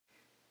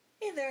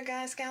Hey there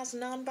guys, gals,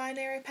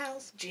 non-binary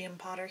pals, GM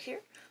Potter here.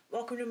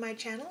 Welcome to my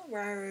channel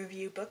where I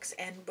review books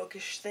and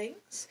bookish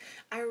things.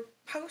 I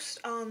post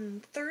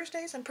on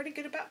Thursdays. I'm pretty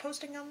good about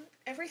posting on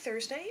every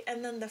Thursday,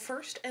 and then the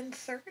first and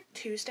third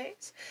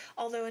Tuesdays.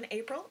 Although in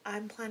April,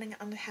 I'm planning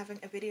on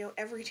having a video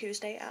every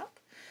Tuesday up,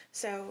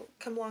 so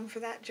come along for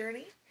that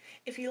journey.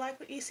 If you like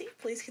what you see,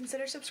 please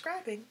consider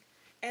subscribing.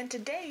 And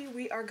today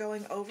we are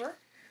going over,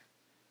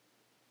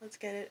 let's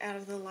get it out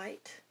of the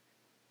light,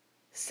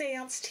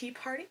 Séance Tea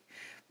Party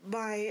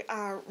by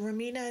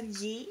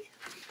Ramina Yee,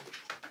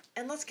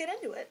 and let's get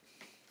into it.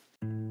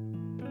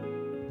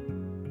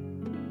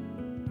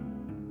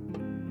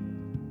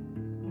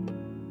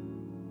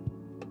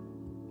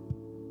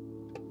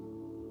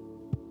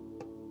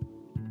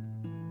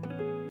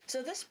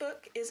 So this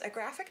book is a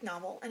graphic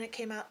novel, and it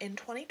came out in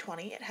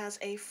 2020. It has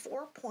a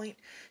 4.27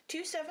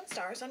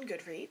 stars on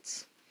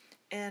Goodreads,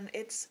 and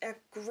it's a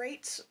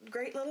great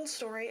little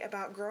story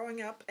about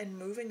growing up and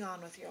moving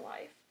on with your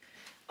life.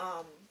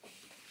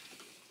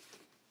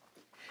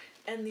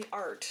 And the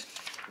art,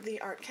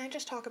 can I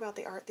just talk about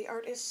the art? The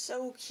art is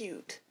so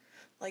cute.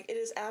 Like, it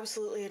is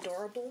absolutely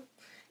adorable.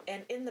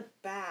 And in the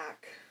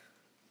back,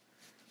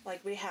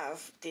 like, we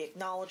have the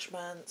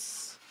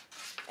acknowledgements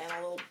and a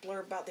little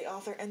blurb about the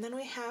author, and then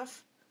we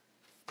have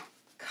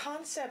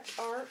concept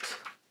art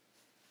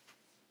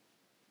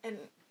and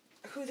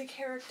who the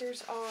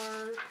characters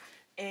are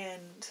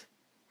and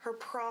her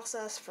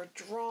process for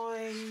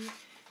drawing,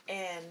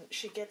 and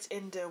she gets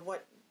into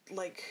what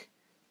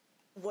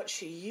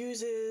she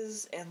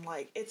uses, and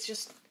like, it's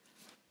just,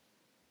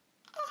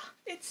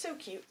 it's so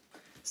cute.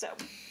 So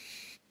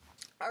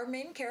our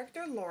main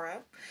character, Laura,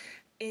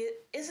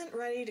 isn't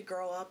ready to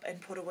grow up and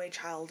put away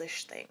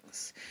childish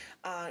things.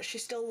 She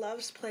still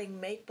loves playing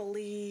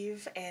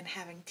make-believe and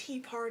having tea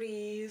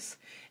parties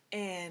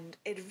and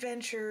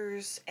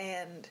adventures,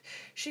 and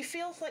she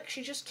feels like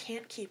she just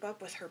can't keep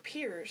up with her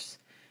peers.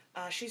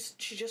 She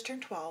just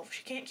turned 12.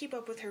 She can't keep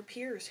up with her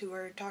peers who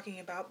are talking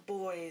about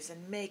boys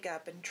and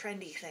makeup and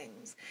trendy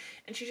things.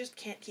 And she just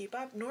can't keep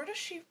up, nor does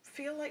she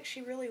feel like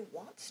she really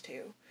wants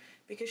to,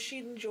 because she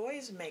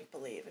enjoys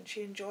make-believe and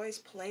she enjoys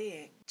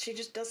playing. She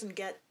just doesn't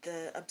get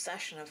the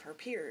obsession of her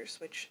peers,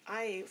 which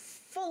I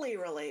fully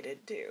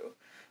related to.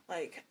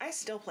 Like, I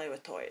still play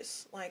with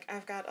toys. Like,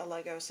 I've got a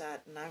Lego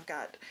set, and I've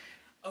got,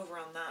 over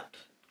on that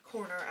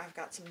corner, I've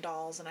got some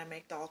dolls, and I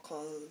make doll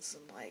clothes,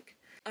 and like,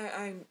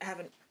 I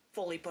haven't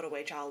fully put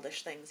away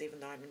childish things, even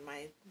though I'm in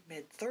my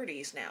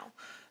mid-30s now.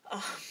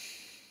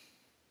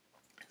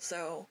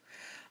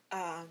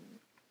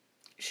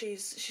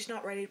 She's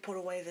not ready to put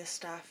away this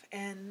stuff,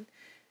 and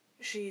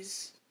she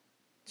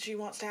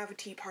wants to have a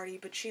tea party,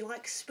 but she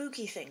likes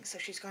spooky things, so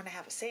she's going to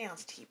have a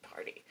seance tea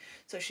party.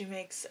 So she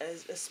makes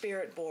a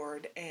spirit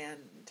board,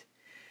 and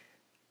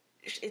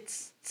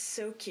it's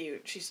so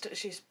cute. She's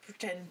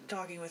pretend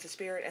talking with a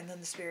spirit, and then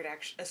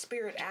a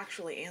spirit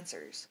actually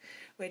answers,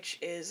 which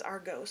is our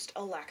ghost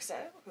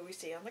Alexa, who we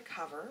see on the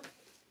cover.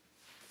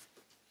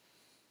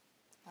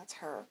 That's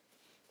her.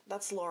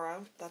 That's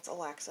Laura. That's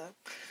Alexa.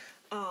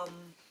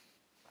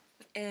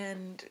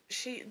 And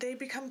they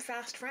become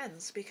fast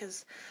friends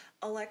because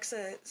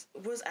Alexa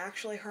was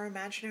actually her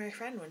imaginary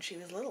friend when she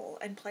was little,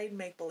 and played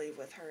make-believe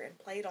with her and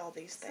played all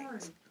these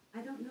things. Sorry,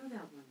 I don't know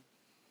that one.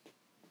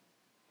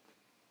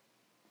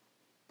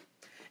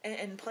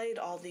 And played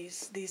all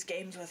these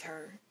games with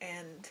her,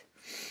 and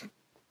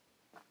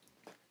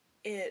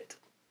it's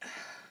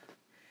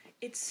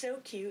so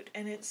cute,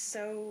 and it's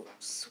so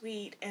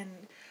sweet, and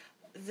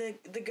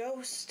the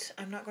ghost,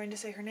 I'm not going to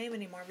say her name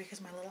anymore because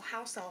my little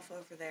house elf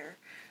over there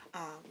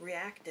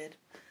reacted.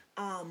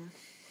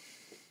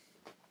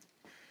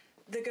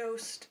 The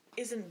ghost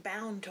isn't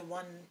bound to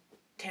one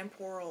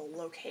temporal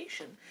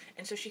location,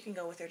 and so she can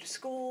go with her to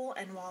school,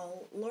 and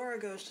while Laura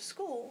goes to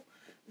school,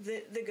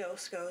 the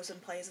ghost goes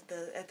and plays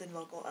at the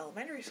local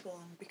elementary school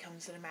and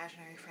becomes an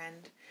imaginary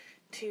friend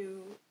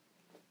to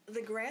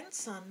the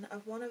grandson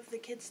of one of the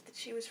kids that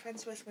she was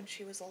friends with when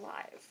she was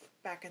alive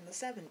back in the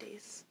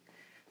 70s,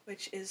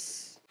 which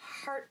is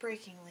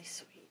heartbreakingly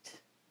sweet.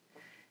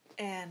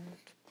 And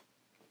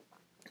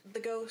the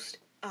ghost,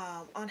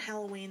 on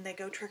Halloween, they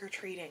go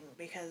trick-or-treating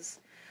because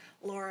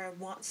Laura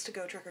wants to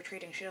go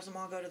trick-or-treating. She doesn't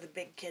want to go to the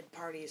big kid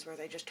parties where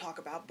they just talk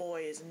about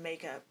boys and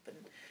makeup and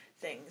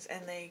things.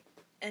 And they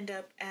end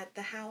up at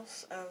the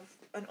house of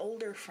an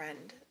older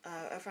friend,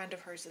 a friend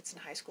of hers that's in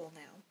high school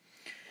now.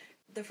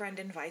 The friend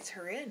invites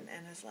her in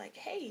and is like,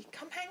 hey,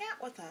 come hang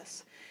out with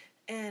us.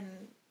 And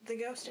the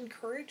ghost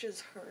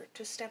encourages her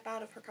to step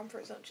out of her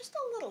comfort zone. Just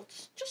a little,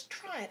 just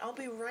try it. I'll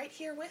be right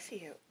here with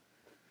you.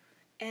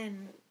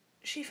 And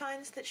she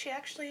finds that she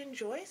actually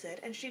enjoys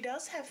it, and she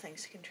does have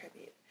things to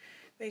contribute,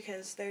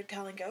 because they're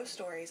telling ghost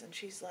stories, and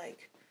she's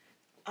like,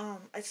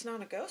 it's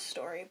not a ghost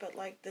story, but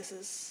like, this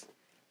is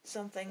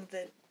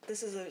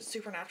a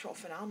supernatural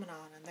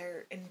phenomenon, and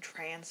they're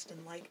entranced,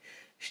 and like,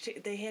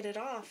 they hit it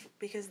off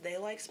because they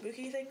like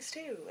spooky things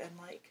too, and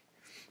like,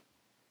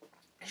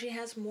 she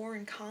has more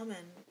in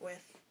common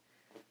with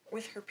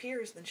her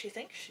peers than she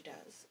thinks she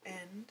does.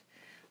 And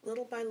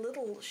little by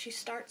little, she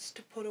starts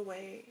to put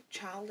away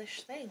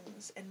childish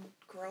things and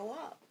grow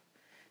up.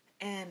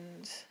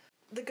 And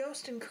the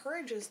ghost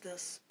encourages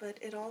this, but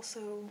it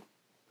also...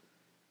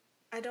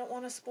 I don't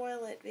want to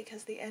spoil it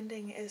because the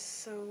ending is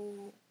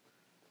so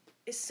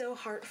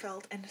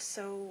heartfelt and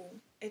so...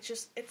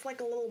 It's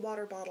like a little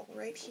water bottle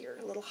right here,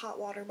 a little hot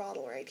water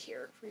bottle right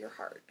here for your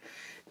heart.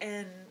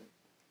 And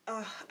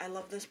I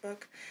love this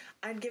book.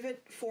 I'd give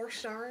it 4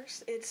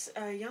 stars. It's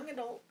a young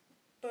adult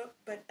book,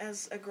 but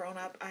as a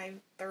grown-up, I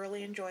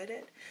thoroughly enjoyed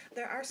it.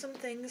 There are some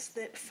things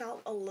that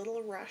felt a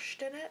little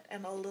rushed in it,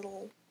 and a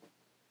little...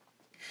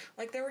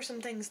 Like, there were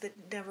some things that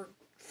never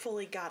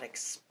fully got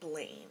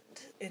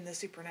explained in the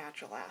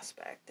supernatural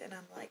aspect, and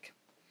I'm like,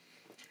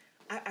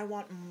 I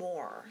want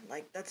more.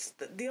 Like, that's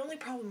the only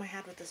problem I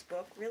had with this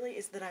book, really,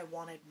 is that I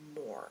wanted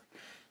more.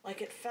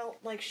 Like, it felt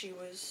like she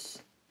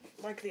was...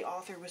 Like, the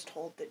author was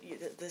told that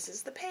this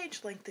is the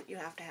page length that you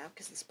have to have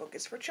because this book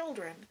is for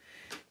children,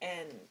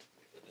 and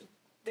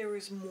there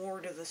was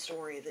more to the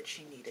story that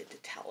she needed to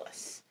tell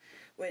us,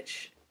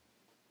 which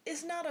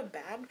is not a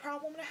bad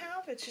problem to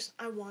have. It's just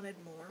I wanted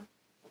more.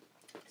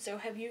 So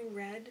have you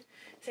read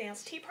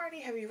Séance Tea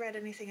Party? Have you read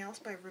anything else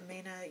by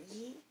Rumena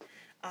Yi?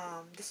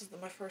 This is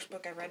my first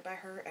book I read by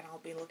her, and I'll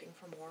be looking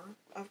for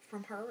more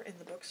from her in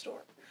the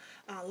bookstore.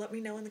 Let me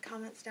know in the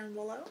comments down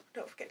below.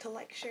 Don't forget to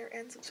like, share,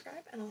 and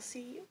subscribe, and I'll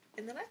see you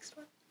in the next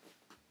one.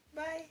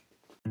 Bye!